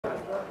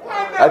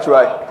That's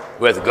right.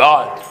 With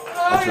God.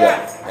 That's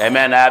right.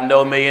 Amen. I have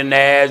no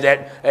millionaires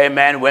that,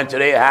 amen, went to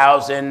their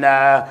house and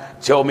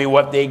told me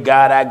what they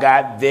got. I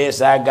got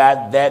this, I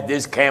got that.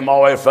 This came all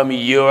the way from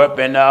Europe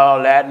and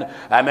all that.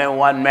 I mean,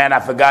 one man, I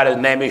forgot his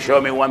name. He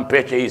showed me one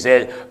picture. He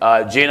said,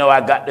 Gino,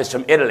 I got this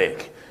from Italy.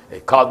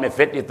 It cost me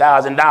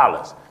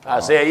 $50,000. I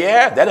said,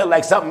 yeah, that is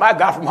like something I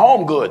got from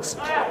Home Goods.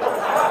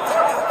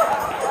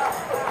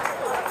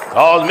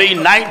 Cost me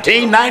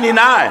 $19.99.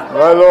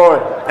 My Lord.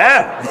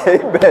 Yeah.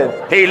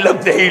 Amen. He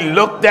looked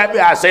at me.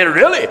 I said,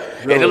 really?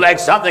 It is like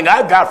something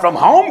I got from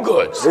Home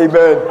Goods.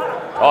 Amen.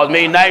 Cost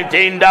me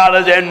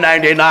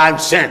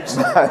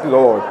 $19.99. My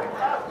Lord.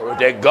 Glory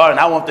to God, and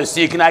I want to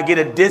see, can I get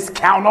a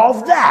discount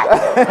off that?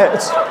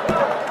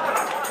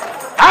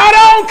 I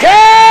don't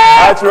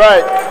care. That's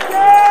right.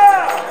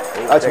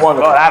 That's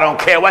wonderful. God, I don't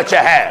care what you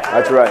have.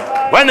 That's right.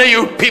 When are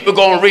you people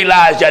going to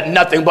realize you're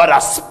nothing but a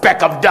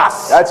speck of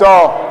dust? That's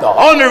all. The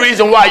only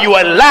reason why you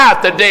are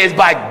alive today is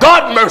by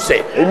God's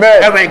mercy.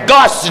 Amen. And when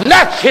God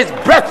snatched his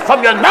breath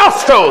from your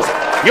nostrils,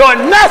 you're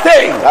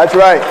nothing. That's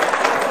right.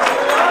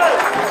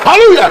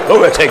 Hallelujah.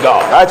 Glory to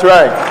God. That's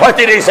right. What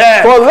did he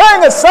say? For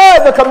laying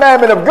aside the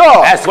commandment of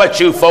God. That's what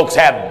you folks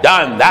have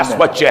done. That's Amen.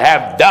 what you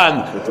have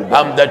done.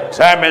 I'm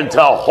determined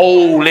to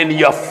hold in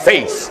your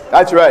face.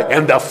 That's right.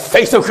 In the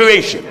face of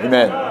creation.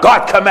 Amen.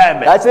 God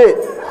commandment. That's it.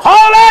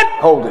 Hold it.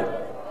 Hold it.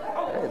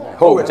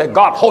 Hold it.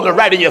 God, hold it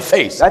right in your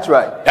face. That's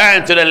right.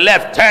 Turn to the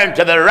left, turn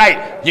to the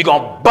right. You're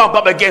going to bump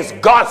up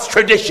against God's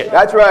tradition.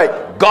 That's right.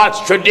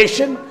 God's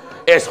tradition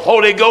is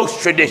Holy Ghost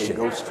tradition.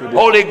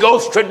 Holy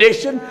Ghost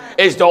tradition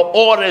is the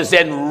orders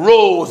and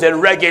rules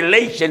and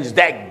regulations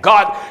that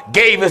God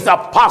gave his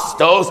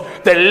apostles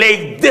to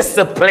lay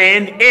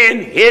discipline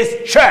in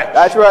his church.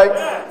 That's right.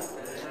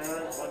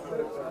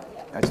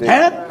 That's it.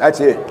 Huh?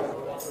 That's it.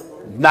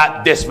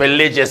 Not this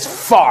religious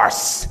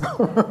farce.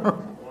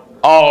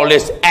 All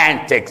this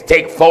antics.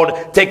 Take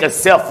a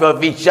selfie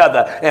of each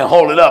other and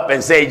hold it up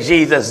and say,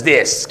 Jesus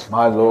this.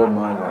 My Lord,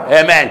 my Lord.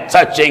 Amen.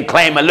 Touch and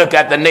claim and look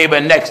at the neighbor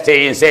next to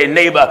you and say,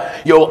 neighbor,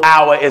 your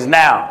hour is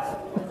now.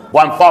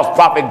 One false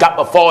prophet got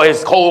before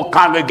his whole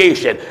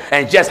congregation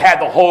and just had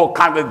the whole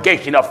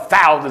congregation of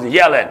thousands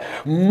yelling,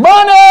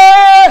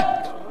 money,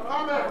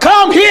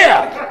 come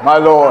here. My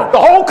Lord. The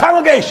whole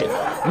congregation,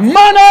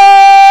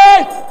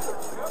 money,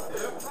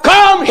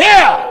 come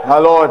here. My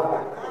Lord.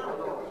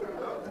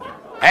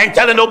 Ain't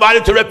telling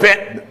nobody to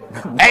repent.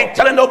 Ain't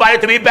telling nobody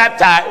to be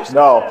baptized.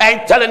 No.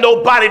 Ain't telling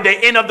nobody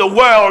the end of the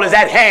world is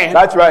at hand.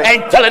 That's right.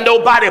 Ain't telling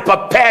nobody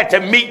prepare to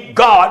meet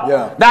God.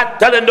 Yeah. Not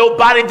telling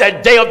nobody the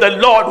day of the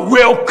Lord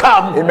will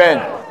come. Amen.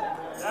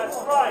 That's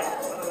right.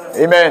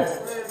 Amen.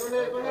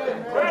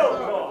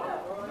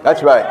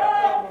 That's right.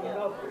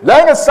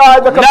 Laying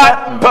aside the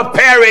Not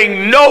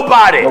preparing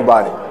nobody.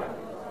 Nobody.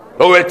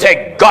 Who will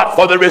take God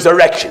for the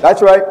resurrection.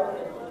 That's right.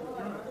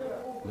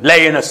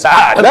 Laying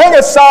aside. Laying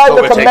aside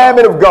the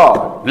commandment of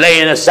God.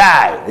 Laying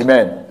aside.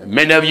 Amen.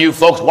 Many of you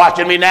folks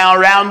watching me now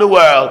around the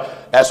world,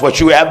 that's what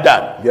you have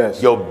done.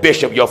 Yes. Your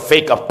bishop, your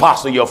fake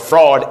apostle, your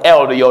fraud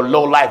elder, your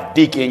low-life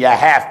deacon, your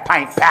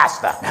half-pint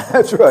pastor.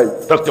 That's right.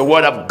 Took the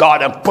word of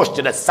God and pushed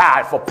it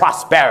aside for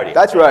prosperity.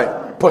 That's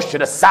right. Pushed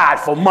it aside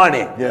for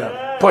money.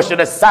 Yeah. Pushed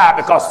it aside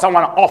because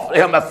someone offered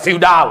him a few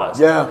dollars.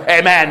 Yeah.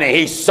 Amen. And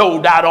he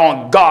sold out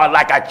on God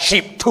like a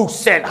cheap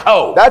 2-cent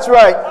hoe. That's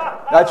right.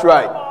 That's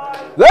right.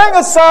 Laying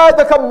aside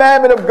the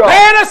commandment of God.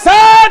 Laying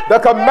aside the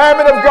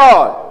commandment of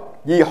God.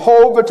 Ye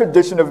hold the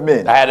tradition of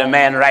men. I had a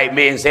man write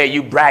me and say,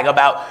 you brag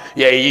about,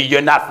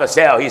 you're not for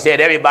sale. He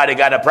said, everybody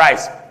got a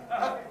price.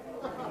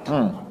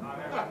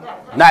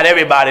 Not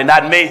everybody,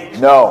 not me.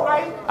 No.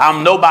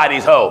 I'm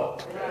nobody's hoe.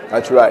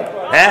 That's right.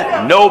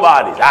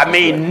 Nobody's. I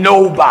mean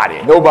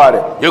nobody. Nobody.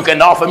 You can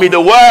offer me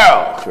the world.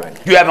 That's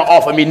right. You haven't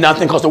offered me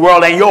nothing because the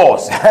world ain't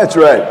yours. That's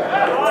right.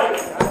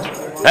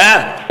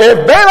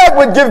 If Balak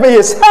would give me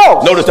his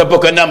house. Notice the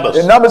book of Numbers.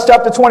 In Numbers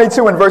chapter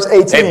 22 and verse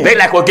 18. If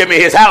Balak will give me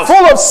his house. Full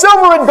of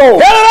silver and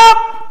gold. Fill it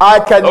up.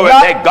 I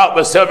cannot. Thank God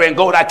with silver and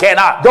gold. I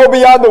cannot. Go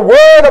beyond the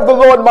word of the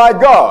Lord my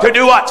God. To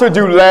do what? To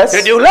do less.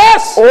 To do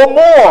less. Or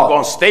more. I'm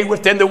going to stay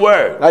within the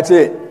word. That's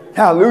it.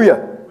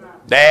 Hallelujah.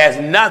 There's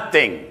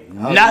nothing.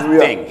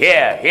 Nothing.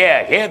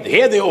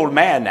 Hear the old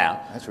man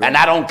now. Right. And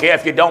I don't care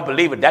if you don't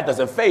believe it. That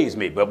doesn't faze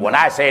me. But when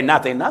I say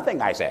nothing,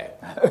 nothing I say.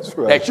 That's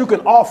right. That you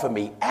can offer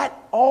me at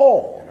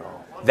all.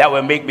 That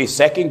would make me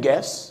second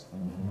guess,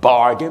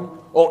 bargain,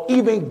 or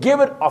even give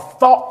it a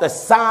thought the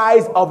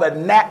size of a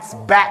gnat's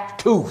back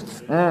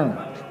tooth.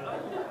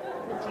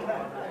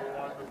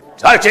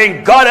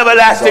 Touching God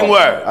everlasting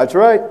word. That's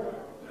right.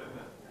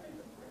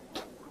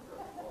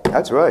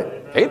 That's right.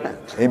 Amen.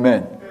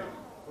 Amen.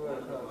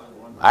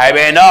 I've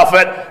been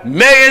offered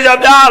millions of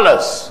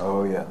dollars.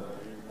 Oh, yeah.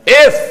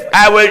 If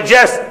I would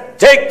just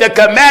take the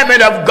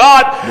commandment of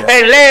God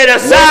and lay it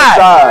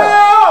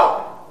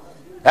aside.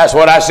 That's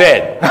what I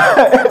said.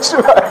 That's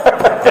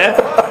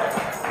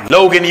right.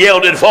 Logan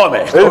yelled it for me.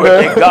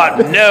 Amen.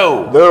 God,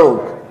 no.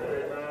 No.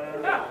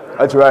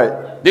 That's right.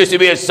 There used to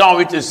be a song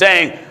we used to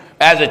sing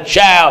as a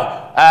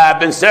child.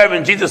 I've been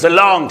serving Jesus a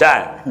long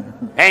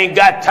time. Ain't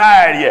got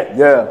tired yet.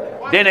 Yeah.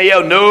 Then they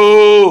yell,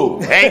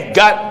 no, ain't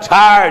got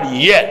tired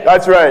yet.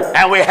 That's right.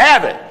 And we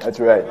haven't. That's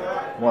right.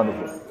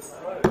 Wonderful.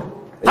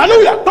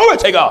 Hallelujah. Glory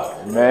to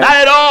God. Amen. Not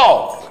at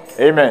all.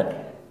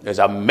 Amen. It's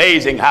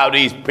amazing how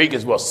these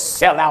preachers will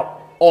sell out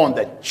on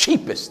the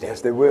cheapest.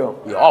 Yes, they will.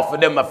 You offer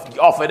them a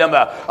few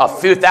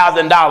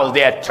 $1,000s,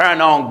 they'll turn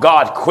on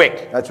God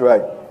quick. That's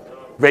right.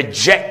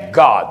 Reject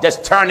God.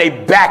 Just turn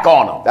their back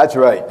on them. That's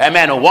right.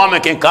 Amen. A woman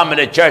can come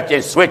into church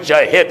and switch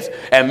her hips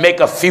and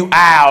make a few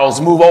aisles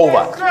move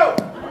over.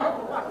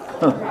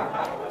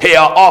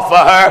 He'll offer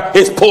her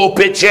his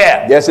pulpit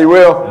chair. Yes, he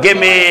will. Give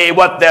me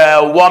what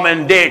the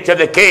woman did to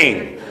the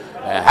king.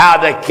 How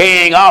the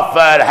king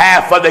offered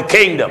half of the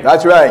kingdom.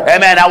 That's right.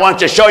 Amen. I want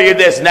to show you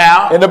this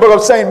now. In the book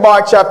of St.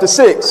 Mark chapter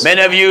 6.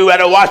 Many of you that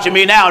are watching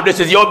me now, this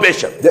is your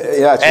bishop. Yeah,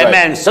 that's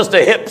Amen. right.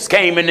 Sister Hips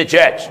came in the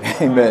church.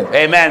 Amen.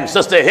 Amen.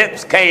 Sister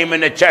Hips came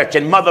in the church,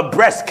 and Mother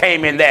Breast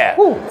came in there.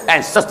 Woo.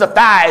 And Sister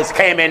Thighs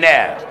came in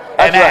there.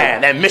 That's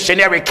Amen. right. And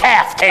Missionary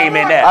Calf came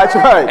in there. That's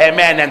right.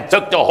 Amen. And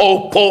took the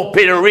whole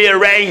pulpit and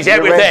rearranged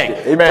everything.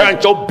 Amen.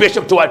 Turned your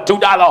bishop to a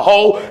 $2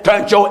 hole.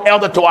 Turned your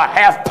elder to a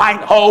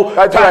half-pint hole.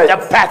 That's turned right.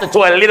 the pastor to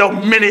a little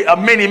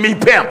mini me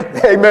pimp.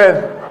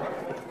 Amen.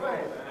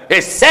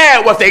 It's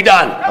sad what they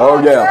done.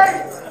 Oh,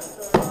 yeah.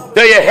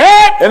 Do you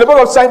hear? In the book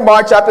of St.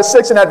 Mark chapter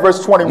 6 and at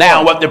verse 21.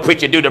 Now what the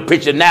preacher do? The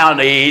preacher now,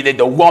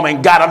 the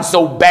woman got him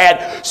so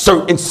bad,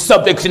 certain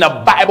subjects in the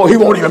Bible, he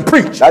won't even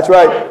preach. That's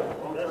right.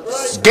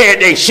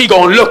 Scared that she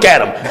gonna look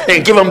at him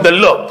and give him the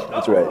look.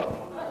 That's right.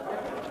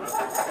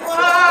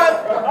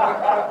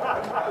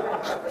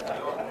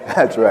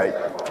 That's right.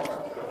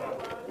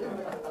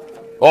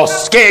 Or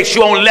scared she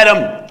won't let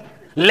him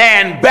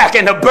land back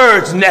in the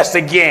bird's nest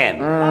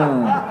again.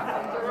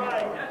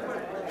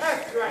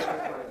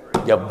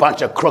 You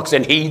bunch of crooks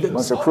and heathens.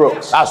 Bunch of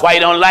crooks. That's why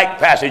you don't like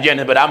Pastor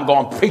Jennings, but I'm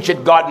going to preach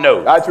it, God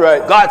knows. That's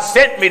right. God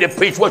sent me to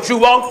preach what you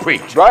won't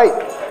preach. Right.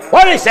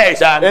 What did he say,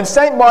 son? In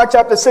St. Mark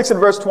chapter 6 and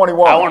verse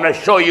 21. I want to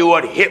show you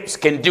what hips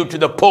can do to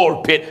the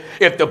pulpit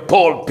if the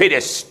pulpit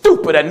is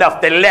stupid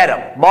enough to let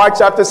them. Mark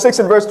chapter 6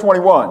 and verse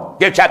 21.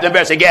 Give chapter and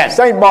verse again.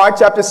 St. Mark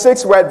chapter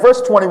 6, we're at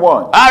verse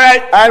 21. All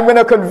right. And when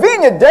a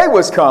convenient day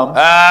was come.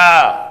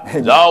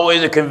 It's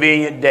always a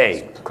convenient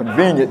day.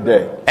 Convenient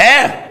day.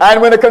 Eh? And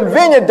when a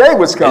convenient day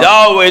was come. It's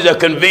always a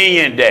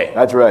convenient day.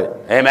 That's right.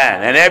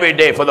 Amen. And every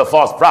day for the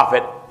false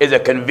prophet is a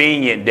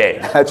convenient day.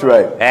 That's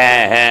right. Uh-huh.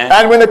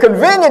 And when the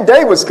convenient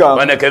day was come.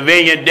 When the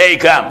convenient day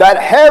comes. That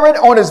Herod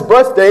on his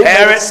birthday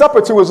made a supper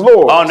to his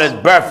Lord. On his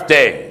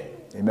birthday.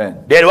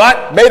 Amen. Did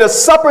what? Made a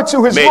supper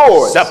to his Made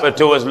lords. Supper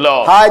to his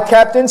Lord. High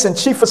captains and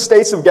chief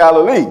estates of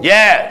Galilee.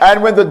 Yeah.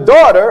 And when the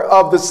daughter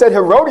of the said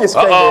Herodias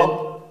came in.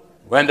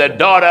 When the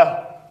daughter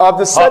of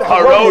the said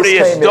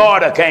Herodias'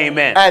 daughter came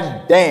in.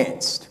 And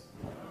danced.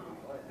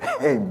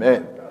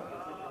 Amen.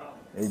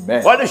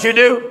 Amen. What did she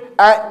do?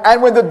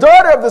 And when the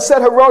daughter of the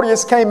said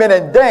Herodias came in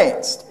and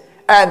danced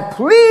and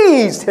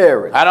pleased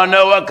Herod. I don't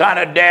know what kind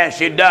of dance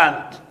she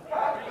done.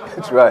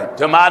 That's right.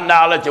 To my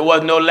knowledge, there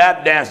was no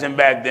lap dancing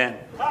back then.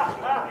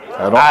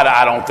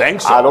 I don't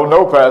think so. I don't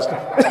know, Pastor.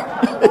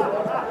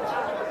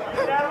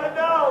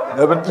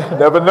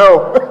 Never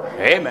know.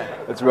 Amen.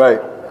 That's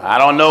right. I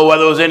don't know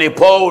whether there was any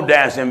pole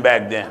dancing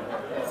back then.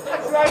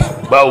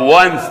 But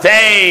one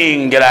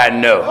thing that I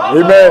know.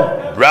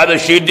 Amen. Brother,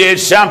 she did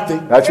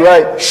something. That's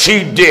right.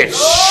 She did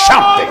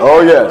something.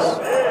 Oh, yes.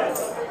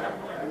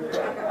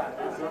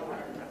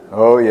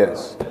 Oh,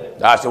 yes.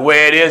 That's the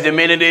way it is in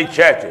many of these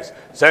churches.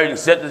 Certain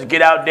sisters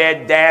get out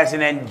there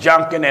dancing and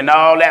junking and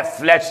all that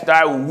flesh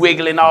start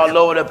wiggling all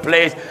over the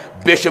place.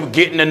 Bishop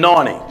getting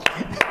anointing.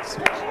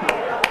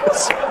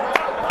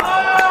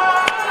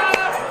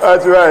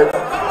 That's right.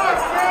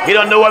 He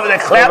don't know whether to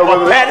clap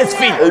or pat his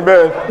feet.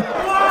 Amen.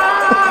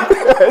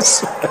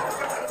 Yes.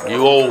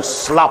 You old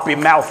sloppy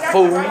mouth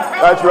fool.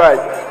 That's right.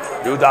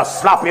 You the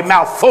sloppy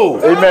mouth fool.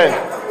 Amen.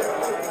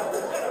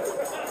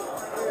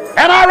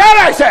 Am I right,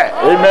 I said?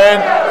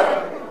 Amen.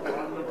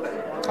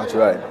 That's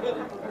right.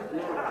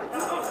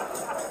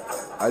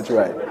 That's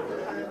right.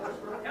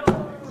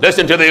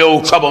 Listen to the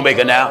old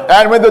troublemaker now.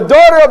 And when the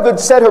daughter of the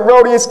said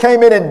Herodias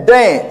came in and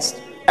danced.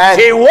 And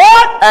she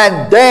what?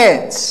 And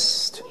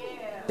danced.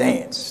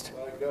 Danced.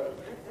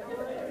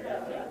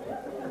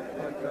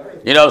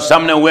 You know,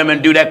 some of them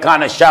women do that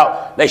kind of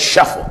shout. They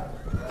shuffle.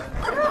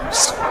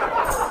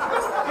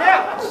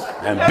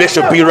 And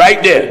Bishop be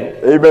right there.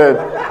 Amen.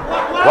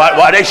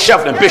 While they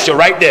shuffling, Bishop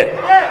right there.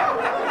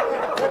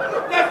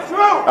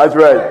 That's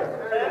right.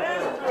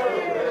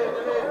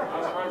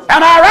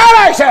 Am I right,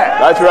 I said?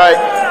 That's right.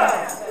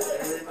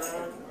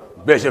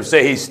 Bishop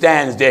say he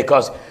stands there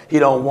because he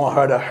don't want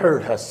her to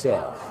hurt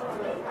herself.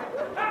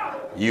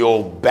 You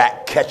old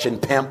back-catching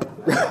pimp.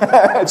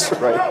 That's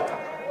right.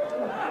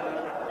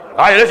 All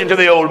right, listen to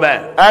the old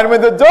man. And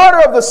when the daughter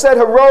of the said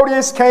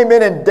Herodias came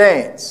in and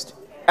danced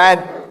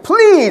and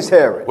pleased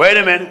Herod. Wait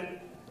a minute.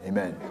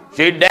 Amen.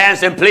 She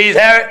danced and pleased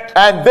Herod.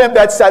 And them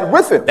that sat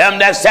with him. Them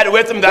that sat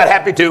with him got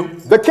happy too.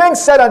 The king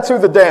said unto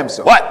the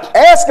damsel. What?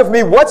 Ask of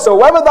me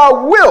whatsoever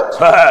thou wilt,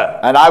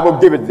 and I will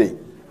give it thee.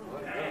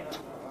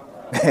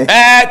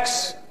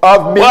 Ask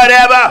of me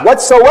whatever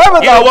whatsoever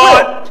you thou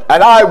want, wilt,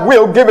 and I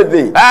will give it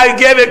thee. I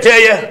give it to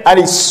you. And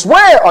he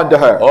sware unto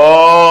her.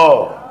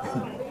 Oh.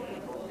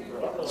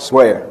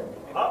 Swear.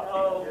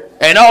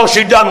 And all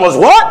she done was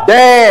what?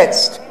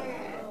 Danced.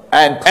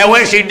 And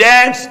when she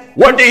danced,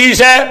 what did he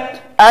say?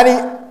 And he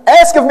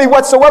ask of me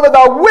whatsoever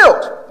thou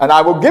wilt, and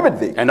I will give it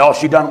thee. And all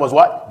she done was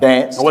what?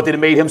 Dance. And what did it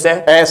make him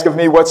say? Ask of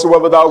me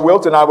whatsoever thou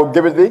wilt, and I will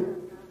give it thee.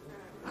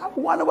 I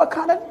wonder what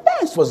kind of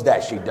dance was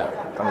that she done.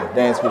 What kind of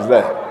dance was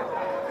that?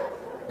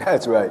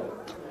 That's right.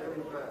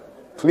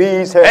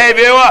 Please have. Hey,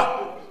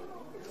 viewer.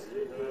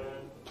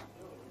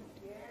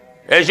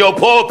 Is your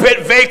pulpit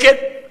vacant?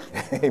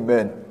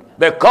 Amen.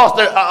 Because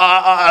the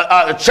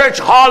church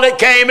harlot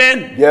came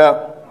in?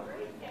 Yeah.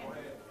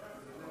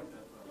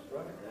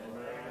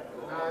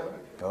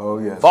 Oh,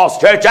 yes. False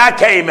church I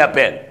came up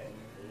in.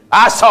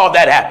 I saw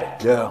that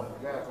happen. Yeah.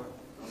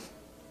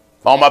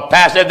 Former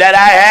pastor that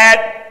I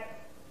had,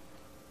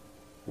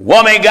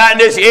 woman got in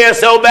his ear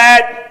so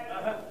bad,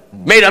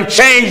 made him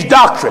change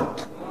doctrine.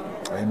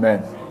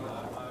 Amen.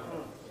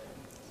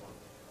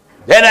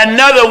 Then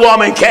another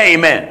woman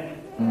came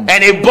in, and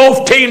they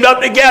both teamed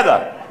up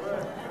together.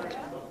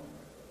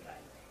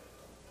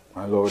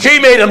 My Lord. She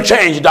made him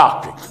change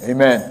doctrine.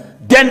 Amen.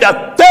 Then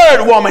the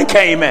third woman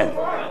came in.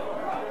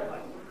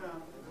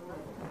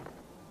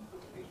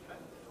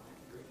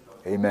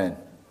 Amen.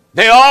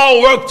 They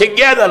all worked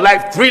together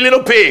like three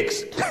little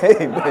pigs.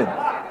 Amen.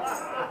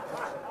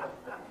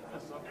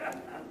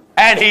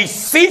 And he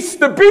ceased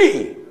to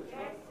be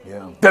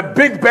the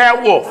big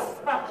bad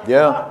wolf.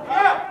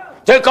 Yeah.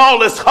 Took all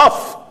this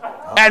huff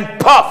and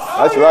puff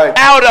That's right.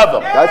 out of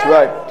him. That's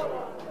right.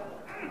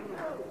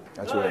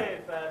 That's right.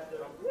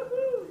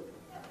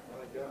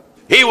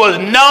 He was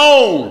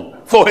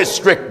known for his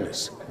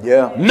strictness.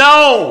 Yeah.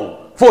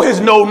 Known for his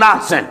no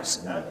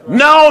nonsense.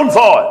 Known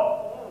for it.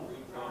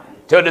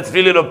 Till the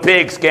three little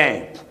pigs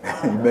came.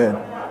 Amen.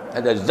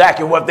 That's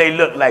exactly what they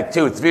looked like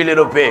too. Three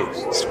little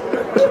pigs.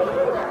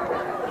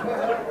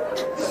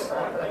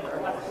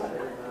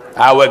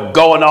 I would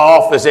go in the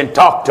office and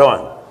talk to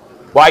him.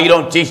 Why you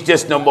don't teach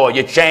this no more?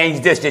 You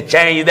change this, you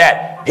change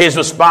that. His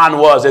response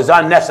was, it's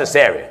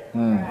unnecessary.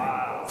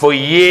 For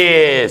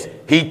years,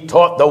 he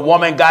taught the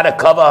woman got to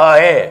cover her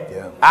head.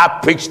 Yeah. I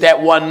preached that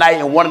one night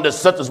and one of the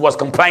sisters was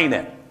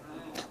complaining.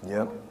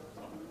 Yep.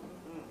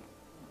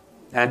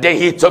 And then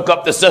he took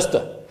up the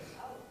sister.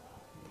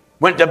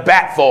 Went to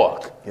bat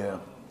for her. Yeah.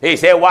 He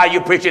said, why are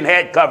you preaching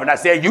head covering? I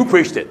said, you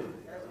preached it.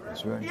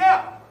 That's right.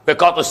 Yeah.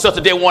 Because the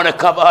sister didn't want to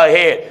cover her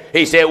head.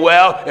 He said,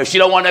 well, if she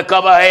don't want to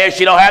cover her head,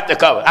 she don't have to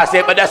cover. I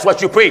said, but that's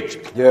what you preach.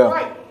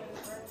 Yeah.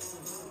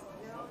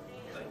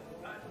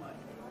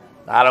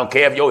 I don't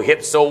care if your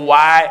hips so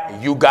wide,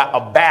 you got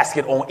a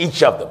basket on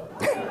each of them.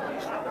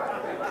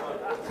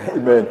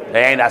 Amen.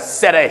 There ain't a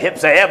set of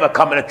hips that ever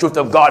come in the truth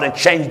of God and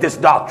change this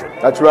doctrine.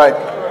 That's right.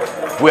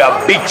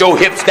 We'll beat your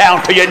hips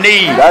down to your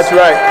knees. That's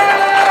right.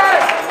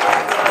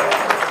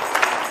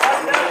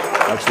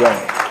 That's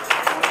right.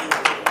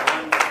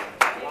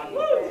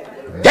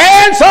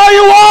 Dance all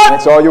you want.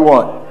 That's all you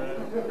want.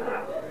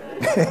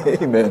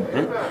 Amen.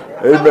 Amen.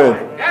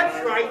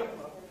 That's right.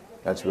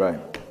 That's right.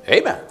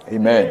 Amen.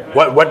 Amen.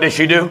 What did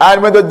she do?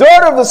 And when the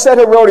daughter of the said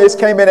Herodias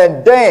came in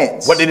and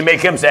danced, What did it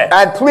make him say?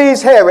 and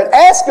please Herod,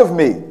 ask of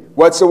me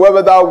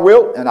whatsoever thou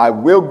wilt, and I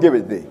will give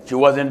it thee. She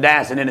wasn't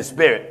dancing in the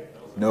spirit.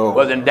 No.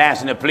 Wasn't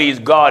dancing to please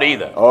God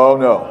either. Oh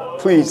no.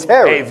 Please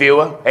Herod.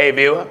 Hey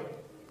viewer.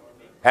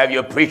 Have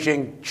your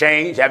preaching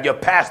changed? Have your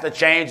pastor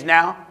changed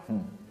now?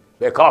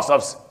 Because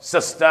of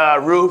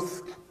Sister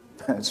Ruth?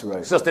 That's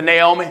right. Sister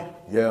Naomi?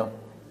 Yeah.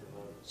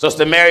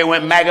 Sister Mary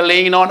went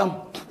Magdalene on them?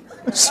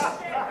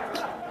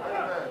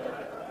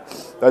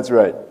 That's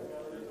right.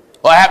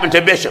 What happened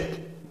to Bishop?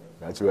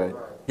 That's right.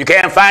 You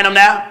can't find him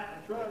now?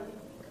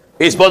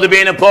 He's supposed to be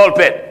in the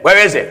pulpit. Where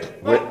is he?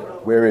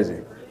 Where is he?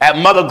 At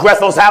Mother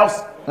Grethel's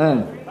house?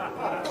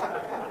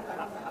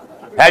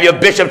 Have your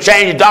bishop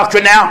changed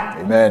doctrine now?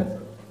 Amen.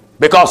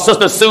 Because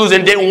Sister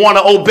Susan didn't want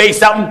to obey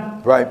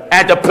something? Right.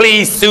 And to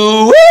please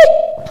Sue,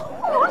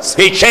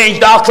 he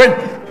changed doctrine?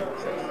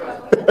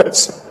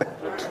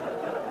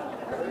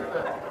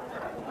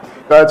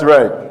 That's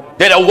right.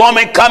 Did a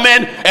woman come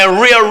in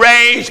and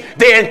rearrange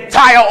the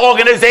entire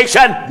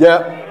organization?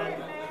 Yeah.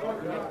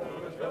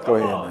 Go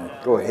ahead, man.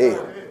 Go ahead.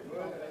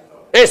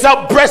 Is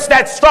her breast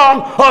that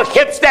strong, her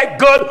hips that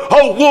good,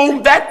 her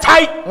womb that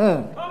tight?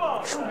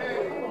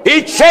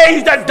 He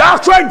changed the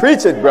doctrine.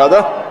 Preach it,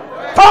 brother.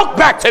 Talk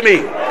back to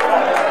me.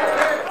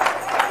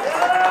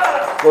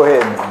 Go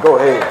ahead, man. Go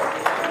ahead.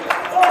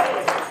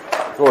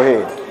 Go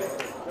ahead.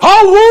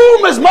 Her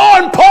womb is more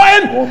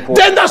important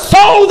than the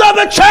souls of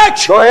the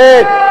church. Go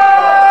ahead.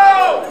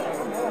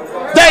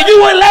 That you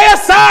will lay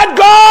aside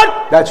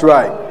God. That's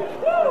right.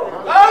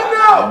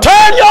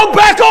 Turn your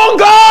back on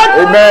God.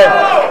 Amen.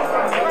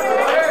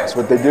 That's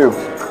what they do.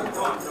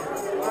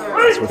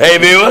 Hey,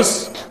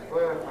 viewers.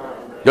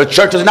 Your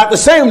church is not the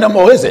same no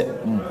more, is it?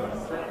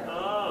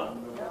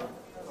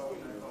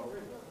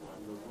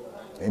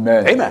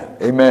 Amen. Amen.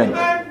 Amen. Amen.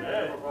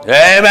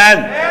 Amen.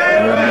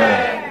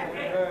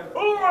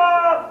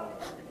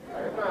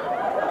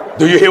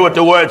 Do you hear what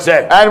the word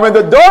said? And when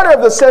the daughter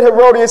of the said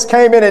Herodias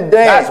came in and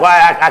That's danced.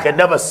 why I could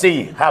never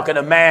see how can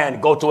a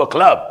man go to a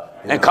club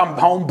and come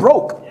home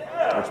broke.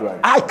 That's right.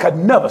 I could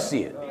never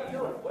see it.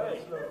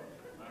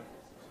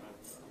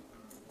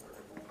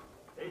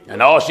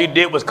 And all she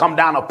did was come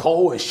down a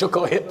pole and shook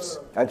her hips.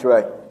 That's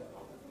right.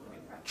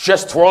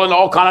 Just twirling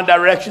all kind of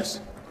directions.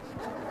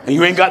 And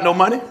you ain't got no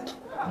money?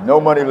 No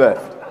money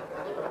left.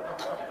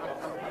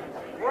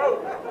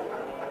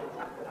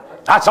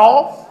 That's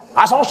all?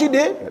 That's all she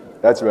did?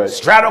 That's right.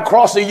 Straddle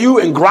across to you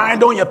and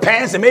grind on your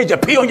pants and made you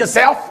pee on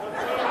yourself?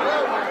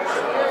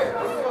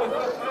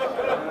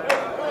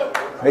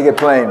 Make it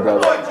plain,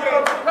 brother.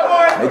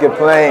 Make it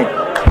plain.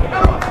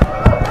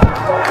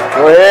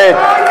 Go ahead.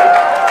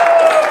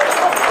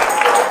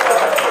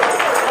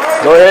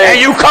 Go ahead. And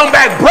you come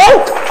back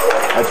broke?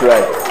 That's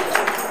right.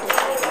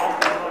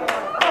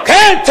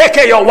 Can't take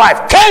care of your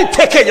wife. Can't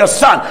take care of your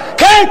son.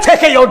 Can't take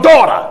care of your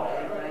daughter.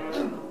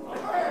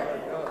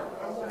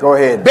 Go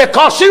ahead.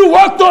 Because she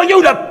worked on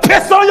you to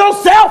piss on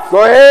yourself?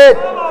 Go ahead.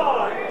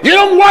 You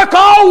don't work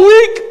all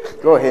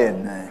week? Go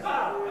ahead, man.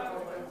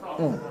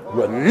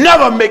 Will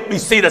never make me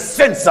see the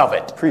sense of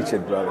it. Preach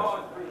it, brother.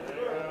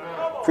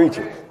 Preach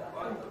it.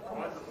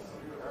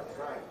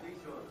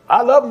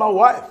 I love my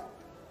wife.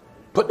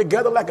 Put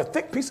together like a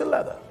thick piece of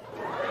leather.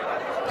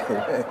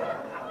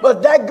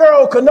 But that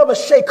girl could never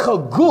shake her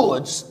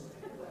goods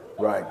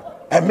Right.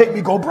 and make me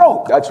go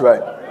broke. That's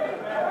right.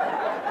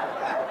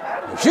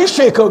 If she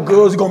shake her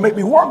goods, it's going to make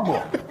me work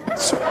more.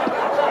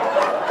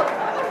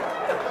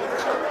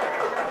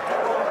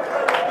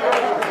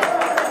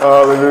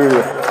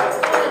 Hallelujah.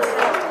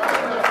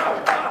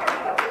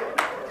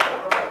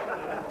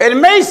 It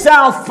may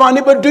sound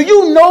funny, but do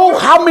you know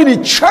how many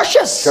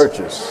churches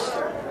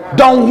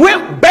done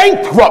went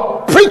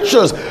bankrupt?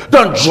 Preachers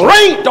done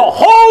drained the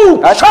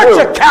whole church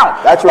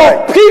account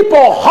of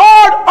people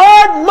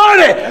hard-earned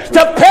money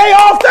to pay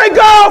off their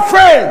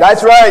girlfriends.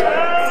 That's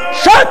right.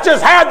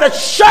 Churches had to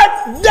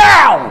shut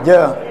down.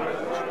 Yeah.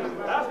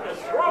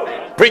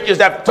 Preachers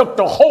that took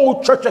the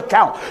whole church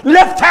account,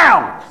 left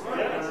town.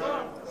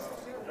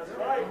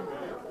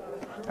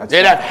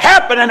 It have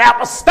happened in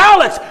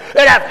apostolics.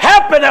 It have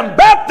happened in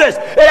Baptists.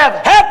 It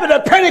have happened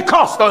in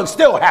Pentecostal, and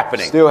still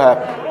happening. Still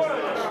happening.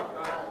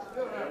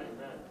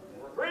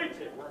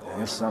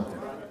 That's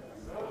something.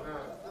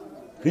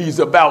 He's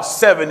about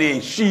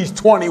 70. She's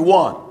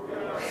 21.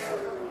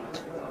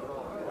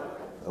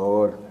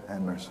 Lord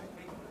have mercy.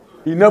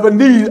 He never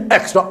needed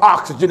extra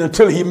oxygen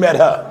until he met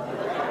her.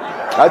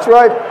 That's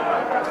right.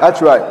 That's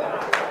right.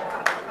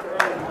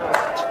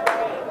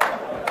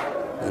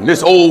 And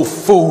this old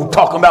fool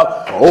talking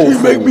about, he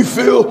make me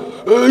feel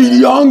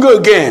younger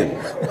again.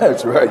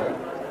 That's right.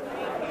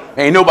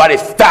 Ain't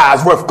nobody's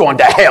thighs worth going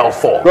to hell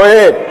for. Go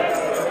ahead.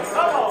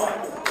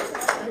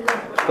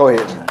 Go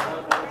ahead, man.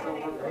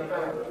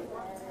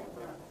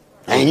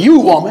 And you,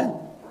 woman,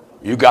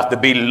 you got to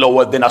be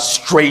lower than a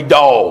stray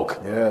dog.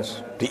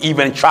 Yes. To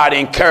even try to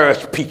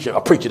encourage a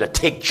preacher to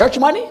take church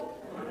money.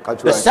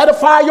 That's to right.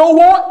 satisfy your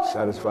wants.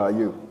 Satisfy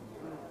you.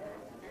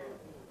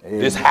 Amen.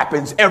 This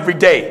happens every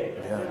day.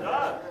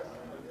 Yeah.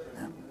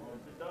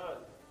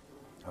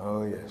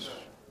 Oh, yes.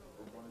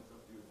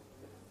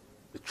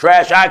 The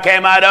trash I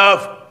came out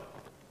of,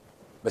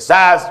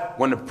 besides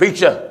when the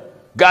preacher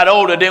got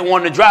older, didn't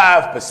want to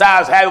drive,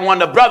 besides having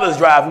one of the brothers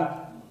driving,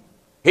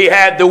 he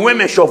had the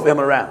women chauffeur him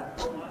around.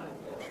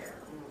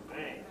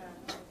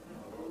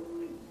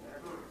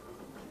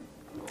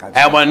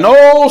 And when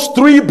those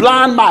three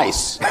blind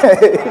mice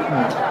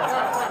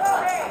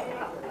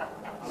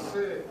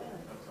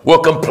will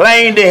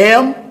complain to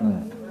him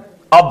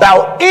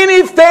about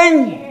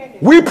anything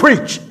we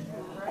preach,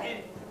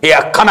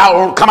 he'll come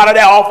out of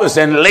their office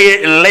and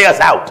lay us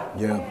out.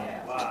 Yeah.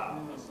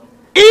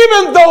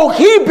 Even though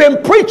he'd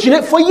been preaching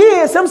it for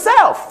years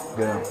himself.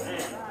 Yeah.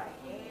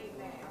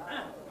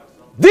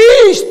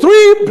 These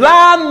three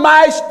blind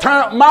mice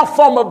turned my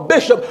former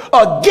bishop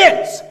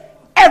against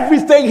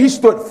everything he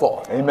stood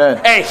for. Amen.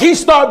 And he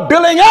started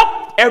building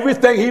up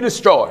everything he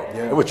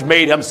destroyed, which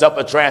made himself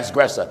a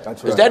transgressor.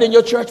 That's right. Is that in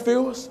your church,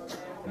 viewers?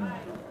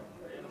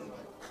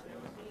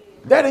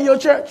 That in your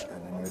church?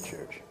 And in your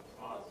church.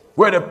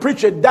 Where the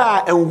preacher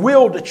died and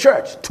willed the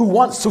church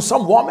to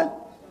some woman?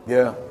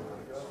 Yeah.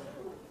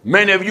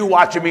 Many of you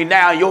watching me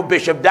now, your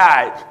bishop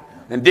died.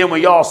 And then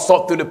when y'all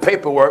saw through the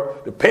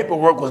paperwork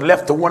was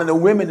left to one of the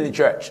women in the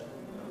church.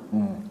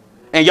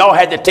 And y'all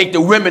had to take the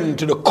women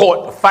to the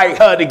court to fight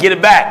her to get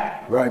it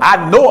back. Right.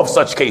 I know of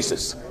such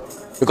cases.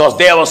 Because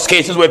there was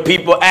cases where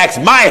people asked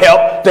my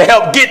help to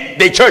help get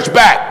their church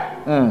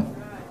back. Yeah,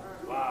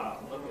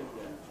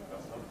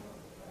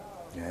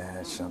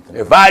 that's something.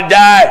 If I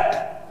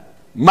die,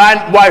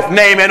 my wife's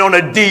name ain't on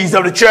the deeds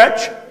of the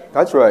church.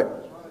 That's right.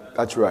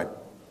 That's right.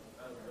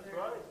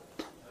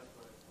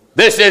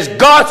 This is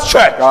God's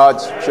church.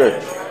 God's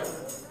church.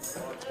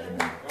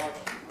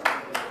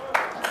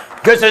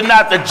 This is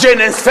not the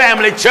Jennings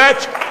family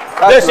church.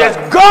 This is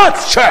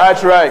God's church.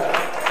 That's right.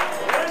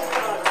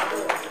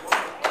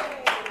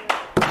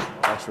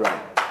 That's right.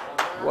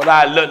 What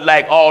I look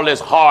like, all this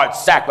hard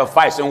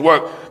sacrifice and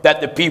work that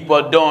the people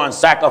are doing,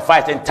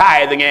 sacrificing,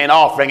 tithing, and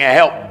offering, and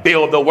help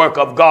build the work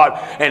of God.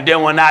 And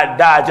then when I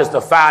die, just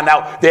to find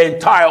out the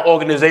entire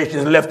organization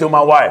is left to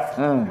my wife.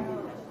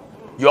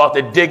 You ought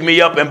to dig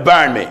me up and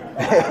burn me.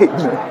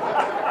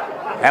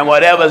 And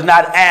whatever's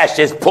not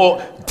ashes,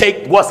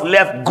 take what's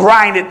left,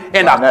 grind it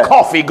in a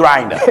coffee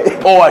grinder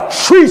or a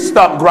tree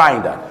stump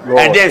grinder,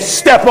 and then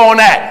step on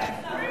that.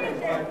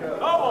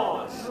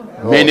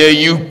 Many of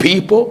you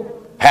people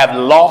have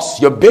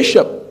lost your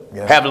bishop,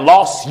 have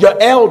lost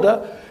your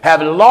elder,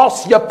 have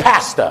lost your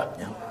pastor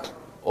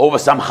over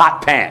some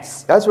hot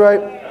pants. That's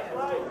right.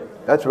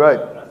 That's right.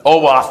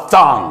 Over a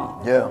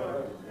thong. Yeah.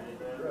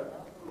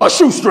 A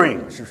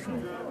shoestring.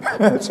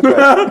 That's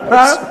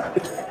right.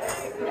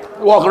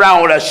 Walk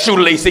around with a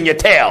shoelace in your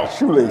tail.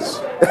 Shoelace.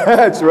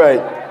 That's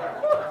right.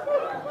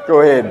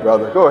 Go ahead,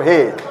 brother. Go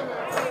ahead.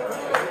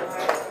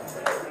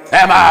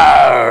 Am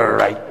I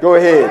right? Go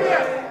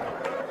ahead.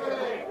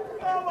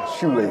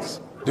 Shoelace.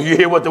 Do you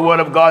hear what the word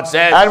of God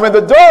says? And when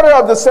the daughter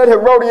of the said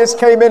Herodias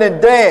came in and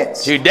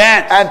danced, she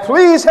danced and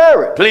pleased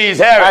Herod,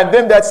 and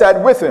them that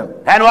sat with him.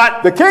 And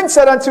what? The king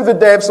said unto the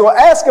damsel,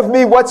 ask of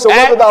me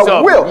whatsoever thou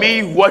wilt. Ask of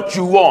me what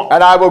you want,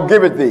 and I will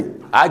give it thee.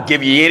 I'll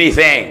give you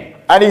anything.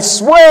 And he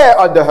sware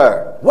unto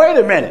her. Wait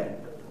a minute.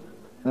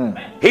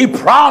 He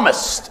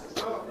promised.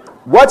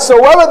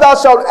 Whatsoever thou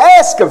shalt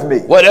ask of me,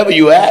 whatever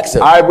you ask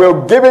of, I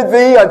will give it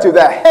thee unto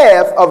the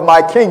half of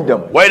my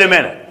kingdom. Wait a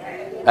minute.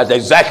 That's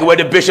exactly where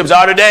the bishops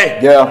are today.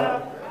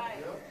 Yeah.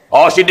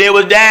 All she did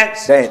was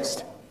dance.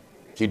 Danced.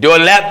 She do a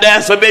lap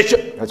dance for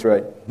bishop. That's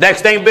right.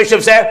 Next thing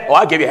bishop said, oh,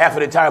 I'll give you half of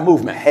the entire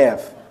movement.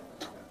 Half.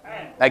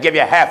 I give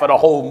you half of the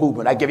whole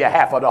movement. I give you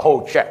half of the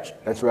whole church.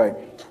 That's right.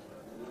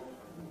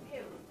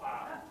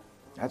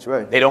 That's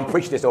right. They don't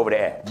preach this over the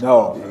air.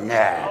 No.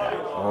 Nah.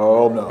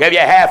 Oh, no. Give you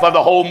half of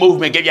the whole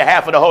movement. Give you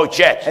half of the whole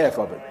church. Half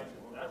of it.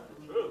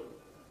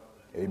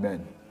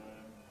 Amen.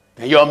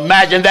 Can you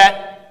imagine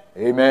that?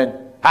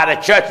 Amen. How the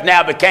church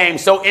now became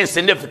so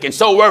insignificant,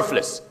 so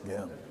worthless.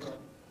 Yeah.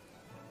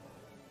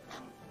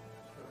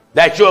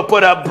 That you'll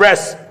put up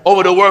breasts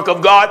over the work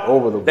of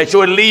God. That you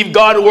would leave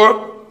God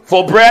work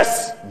for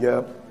breasts.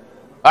 Yeah.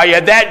 Are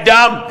you that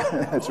dumb?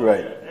 That's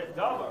right.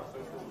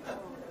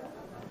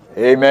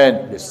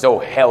 Amen. You're so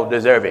hell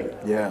deserving.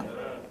 Yeah.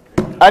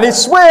 And he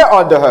sware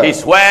unto her. He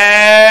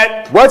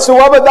sware.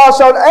 Whatsoever thou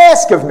shalt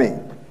ask of me,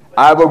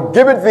 I will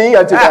give it thee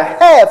unto the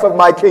half of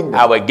my kingdom.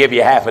 I will give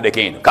you half of the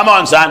kingdom. Come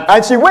on, son.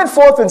 And she went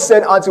forth and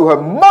said unto her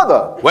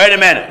mother. Wait a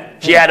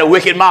minute. She had a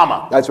wicked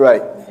mama. That's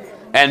right.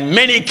 In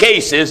many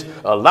cases,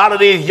 a lot of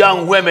these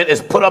young women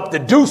is put up to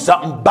do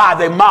something by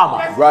their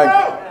mama.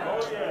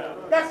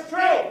 Right. That's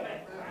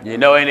true. You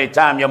know,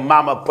 anytime your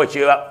mama puts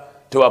you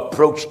up to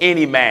approach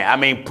any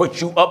man,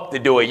 put you up to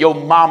do it, your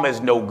mama is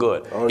no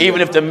good.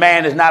 Even if the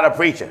man is not a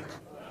preacher.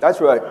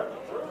 That's right.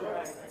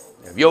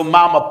 If your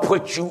mama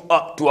puts you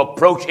up to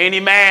approach any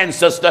man,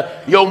 sister,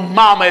 your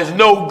mama is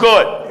no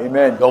good.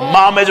 Amen. Your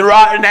mama is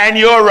rotten and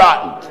you're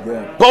rotten.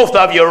 Yeah. Both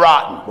of you are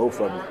rotten. Both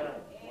of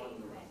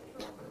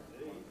you.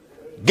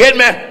 Get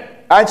me?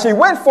 And she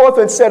went forth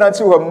and said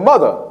unto her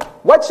mother,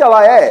 what shall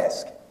I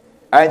ask?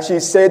 And she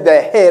said,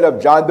 the head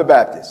of John the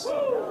Baptist.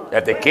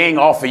 If the king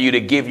offer you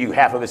to give you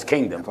half of his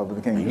kingdom,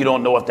 you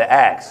don't know what to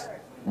ask.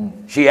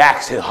 She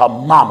asked her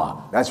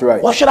mama. That's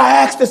right. What should I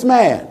ask this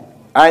man?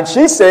 And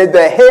she said,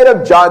 the head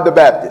of John the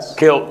Baptist.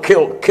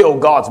 Kill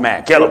God's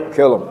man. Kill him.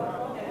 Kill him.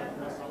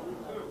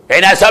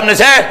 Ain't that something to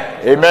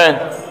say? Amen.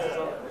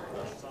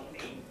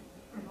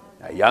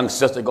 A young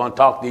sister going to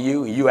talk to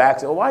you, and you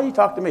ask her, well, why you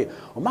talk to me?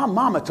 Well, my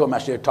mama told me I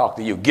should talk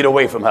to you. Get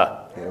away from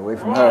her. Get away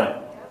from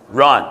her.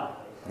 Run.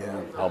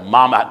 Yeah. Her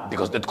mama,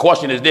 because the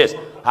question is this,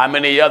 how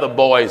many other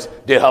boys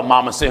did her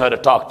mama send her to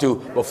talk to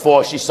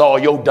before she saw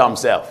your dumb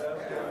self?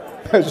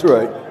 That's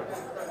right.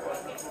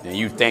 And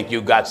you think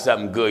you got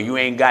something good. You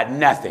ain't got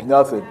nothing.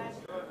 Nothing.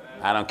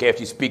 I don't care if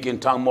you speak in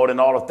tongue more than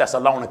all of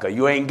Thessalonica.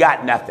 You ain't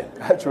got nothing.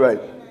 That's right.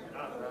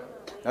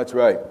 That's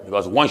right.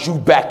 Because once you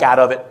back out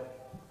of it,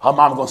 her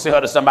mama going to send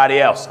her to somebody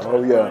else.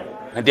 Oh, yeah.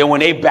 And then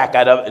when they back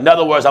out of it, in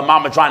other words, her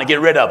mama trying to get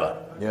rid of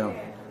her. Yeah.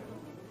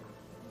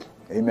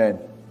 Amen.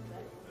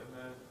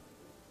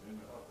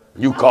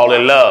 You call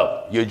it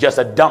love. You're just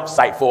a dump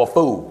site for a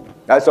fool.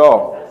 That's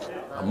all.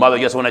 Her mother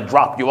just want to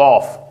drop you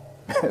off.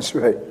 That's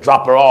right.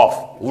 Drop her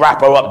off.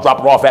 Wrap her up.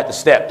 Drop her off at the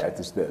steps. At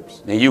the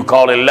steps. And you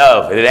call it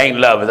love. It ain't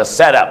love. It's a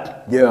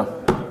setup. Yeah.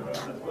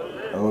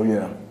 Oh,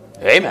 yeah.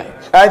 Amen.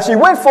 And she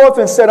went forth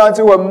and said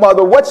unto her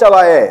mother, what shall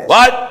I ask?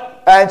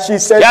 What? And she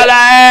said, shall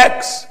I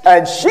ask?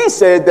 And she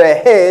said, the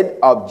head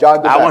of John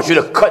the Baptist. I want you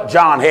to cut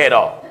John's head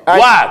off.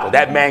 Why? Because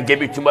that man gave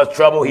me too much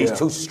trouble. He's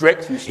too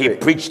strict. He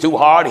preached too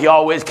hard. He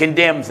always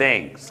condemned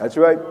things. That's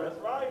right.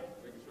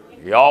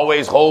 He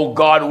always hold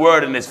God's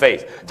word in his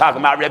face. Talking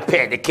about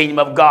repent. The kingdom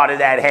of God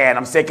is at hand.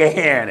 I'm sick of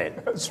hearing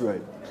it. That's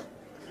right.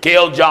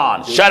 Kill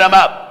John. Shut him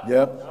up.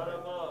 Yep.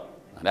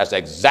 And that's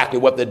exactly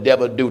what the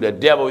devil do. The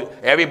devil,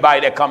 everybody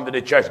that comes to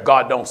the church,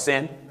 God don't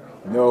send.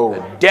 No.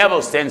 The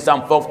devil sends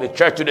some folks to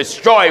church to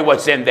destroy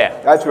what's in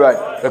there. That's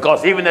right.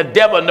 Because even the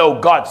devil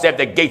know God said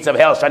the gates of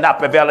hell shall not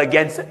prevail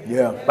against it.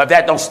 Yeah. But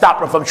that don't stop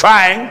them from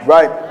trying.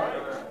 Right.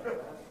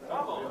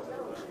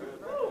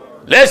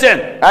 Listen.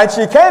 And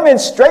she came in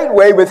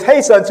straightway with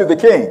haste unto the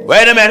king.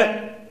 Wait a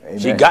minute. Amen.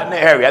 She got in a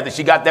hurry after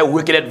she got that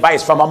wicked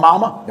advice from her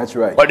mama. That's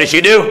right. What did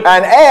she do?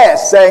 And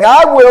asked, saying,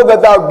 I will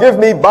that thou give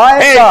me by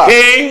and by.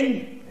 Hey,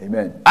 king.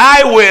 Amen.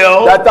 I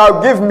will that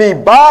thou give me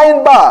by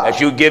and by.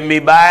 That you give me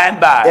by and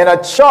by. In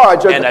a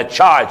charge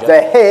of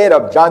the head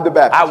of John the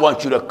Baptist. I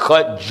want you to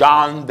cut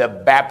John the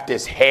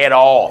Baptist's head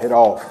off. Head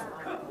off.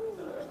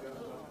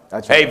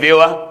 That's right. Hey,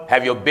 viewer,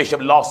 have your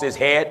bishop lost his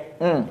head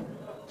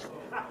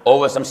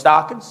over some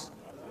stockings?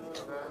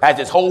 Has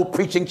his whole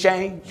preaching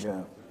changed?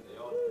 Yeah.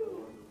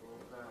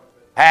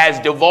 Has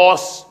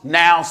divorce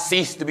now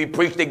ceased to be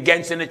preached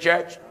against in the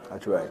church?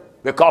 That's right.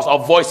 Because a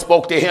voice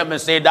spoke to him and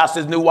said, that's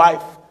his new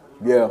wife?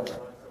 Yeah.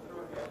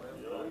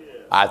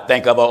 I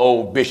think of an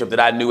old bishop that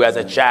I knew as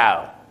a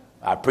child.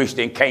 I preached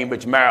in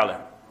Cambridge,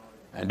 Maryland.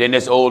 And then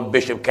this old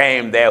bishop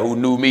came there who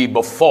knew me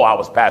before I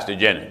was Pastor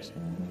Jennings.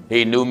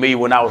 He knew me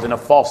when I was in the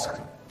false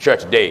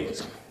church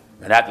days.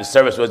 And after the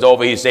service was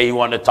over, he said he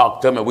wanted to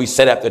talk to me. We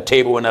sat at the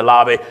table in the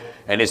lobby,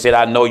 and he said,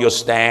 I know your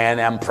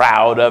stand. I'm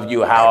proud of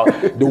you, how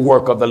the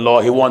work of the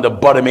Lord. He wanted to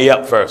butter me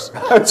up first.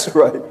 That's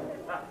right.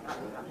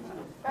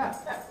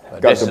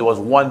 But this was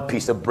one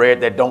piece of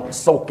bread that don't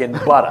soak in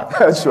butter.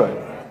 That's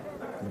right.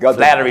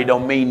 Flattery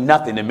don't mean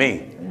nothing to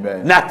me.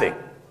 Amen. Nothing.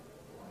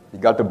 You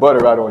got the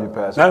butter out on you,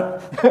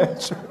 Pastor. Huh?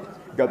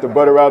 You got the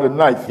butter out of the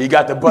knife. He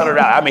got the butter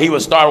out. I mean, he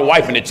would start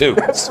wiping it too.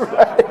 That's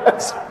right.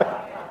 That's right.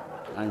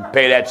 I didn't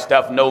pay that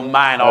stuff no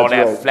mind, all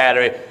That's that right.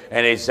 flattery.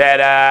 And he said,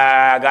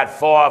 I got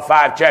 4 or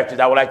 5 churches.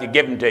 I would like to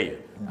give them to you.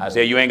 I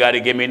said, you ain't got to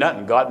give me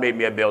nothing. God made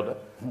me a builder.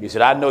 He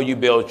said, I know you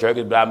build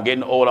churches, but I'm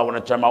getting old. I want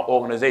to turn my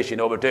organization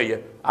over to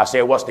you. I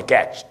said, what's the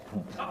catch?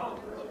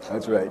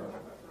 That's right.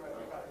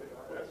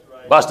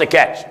 What's the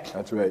catch?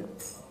 That's right.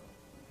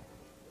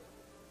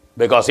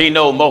 Because he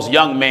knows most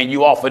young men,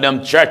 you offer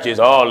them churches,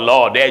 oh,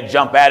 Lord, they'll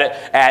jump at it,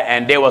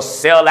 and they will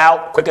sell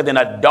out quicker than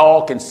a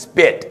dog can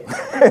spit.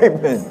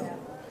 Amen.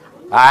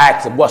 I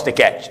asked him, what's the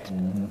catch?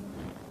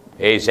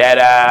 He said,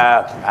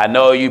 I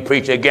know you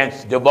preach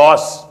against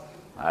divorce.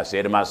 I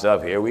said to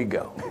myself, here we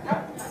go.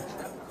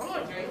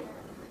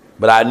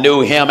 But I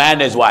knew him and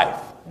his wife.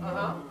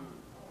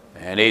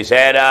 And he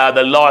said,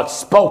 the Lord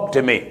spoke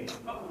to me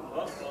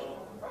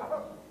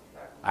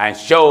and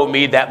showed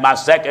me that my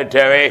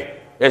secretary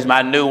is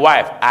my new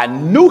wife. I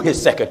knew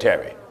his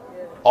secretary.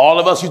 All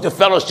of us used to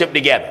fellowship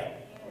together.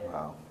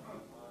 Wow.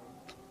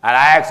 And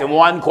I asked him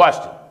one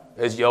question.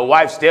 Is your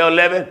wife still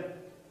living?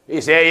 He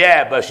said,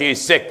 yeah, but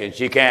she's sick and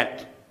she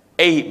can't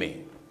aid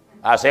me.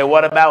 I said,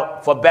 what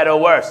about for better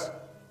or worse?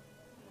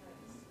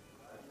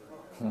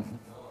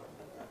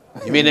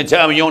 You mean to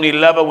tell me you only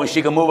love her when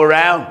she can move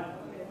around?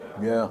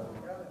 Yeah.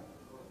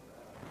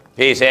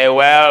 He said,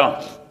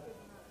 well,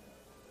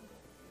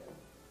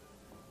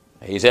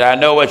 he said, I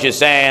know what you're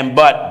saying,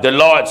 but the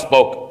Lord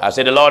spoke. I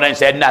said, the Lord ain't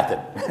said nothing.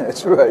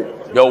 That's right.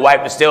 Your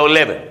wife is still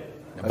living.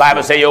 The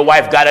Bible says your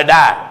wife got to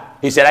die.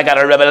 He said, I got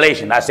a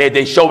revelation. I said,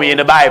 then show me in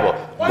the Bible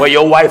where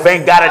your wife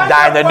ain't got to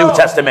die in the New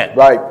Testament.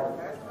 Right.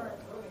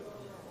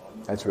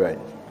 That's right.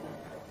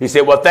 He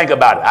said, well, think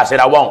about it. I said,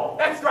 I won't.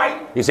 That's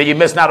right. He said, you're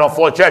missing out on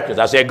 4 churches.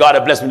 I said, God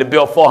has blessed me to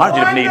build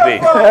 400 if need be.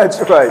 That's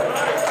right.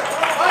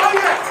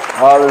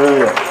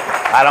 Hallelujah.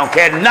 I don't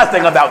care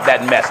nothing about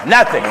that mess.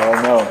 Nothing.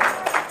 Oh, no.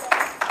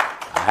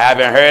 I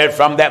haven't heard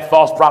from that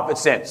false prophet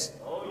since.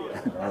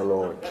 My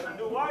Lord.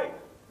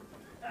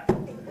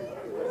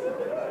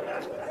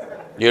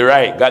 You're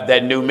right. Got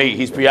that new meat.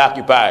 He's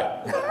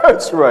preoccupied.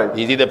 That's right.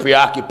 He's either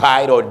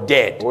preoccupied or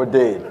dead. Or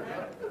dead.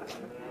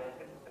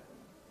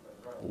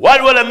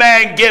 What will a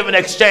man give in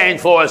exchange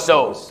for his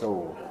soul?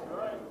 Soul.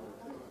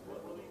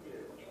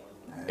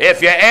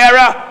 If you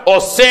err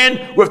or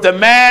sin with the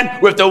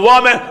man, with the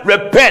woman,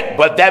 repent.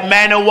 But that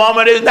man and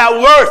woman is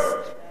not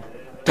worth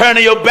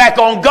turning your back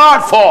on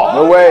God for.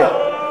 No way.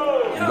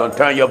 You're going to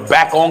turn your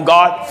back on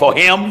God for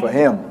him? For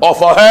him. Or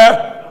for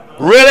her?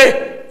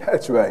 Really?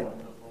 That's right.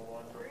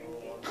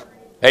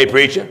 Hey,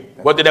 preacher,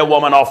 what did that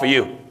woman offer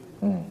you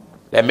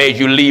that made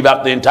you leave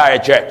out the entire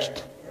church?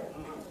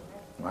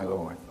 My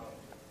Lord.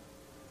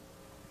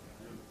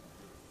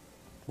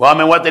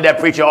 Woman, what did that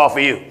preacher offer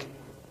you?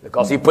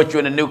 Because he put you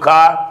in a new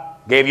car,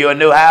 gave you a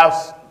new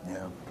house,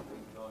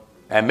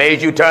 and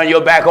made you turn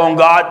your back on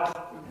God?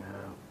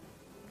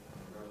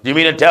 Do you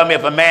mean to tell me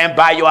if a man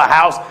buy you a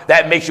house,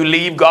 that makes you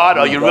leave God?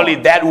 Are you really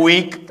that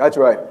weak? That's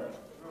right.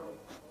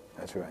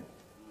 That's right.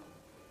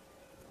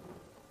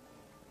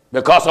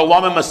 Because a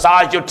woman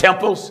massage your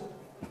temples?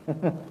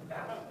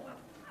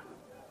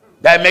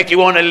 That make you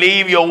want to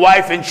leave your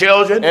wife and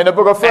children? In the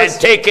book of First.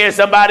 And take care of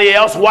somebody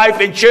else's wife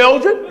and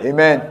children?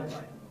 Amen.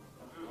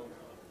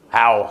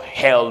 How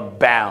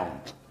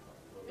hell-bound.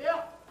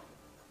 Yeah.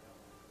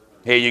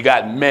 Here you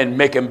got men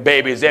making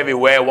babies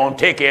everywhere, won't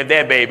take care of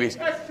their babies,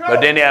 but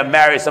then they'll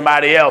marry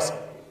somebody else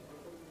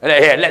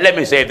Here, let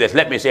me say this.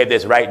 Let me say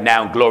this right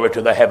now. Glory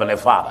to the Heavenly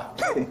Father.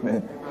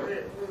 Amen.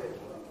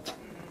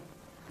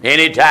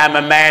 Anytime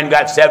a man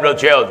got several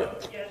children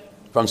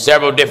from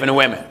several different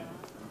women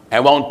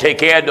and won't take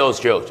care of those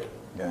children,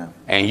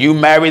 and you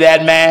marry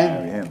that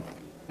man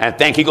and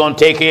think he's going to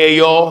take care of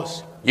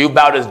yours, you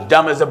about as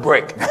dumb as a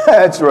brick.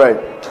 That's right.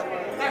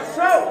 That's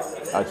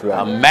true. That's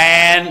right. A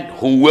man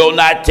who will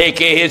not take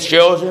care of his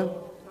children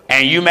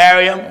and you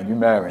marry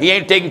him, he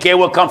ain't taking care of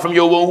what comes from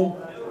your womb,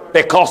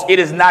 because it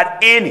is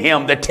not in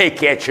him to take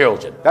care of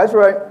children. That's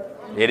right.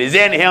 It is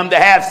in him to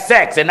have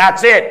sex, and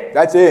that's it.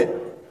 That's it.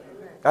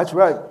 That's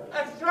right.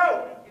 That's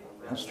true.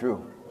 That's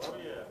true.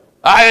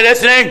 Are you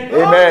listening?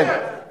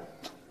 Amen.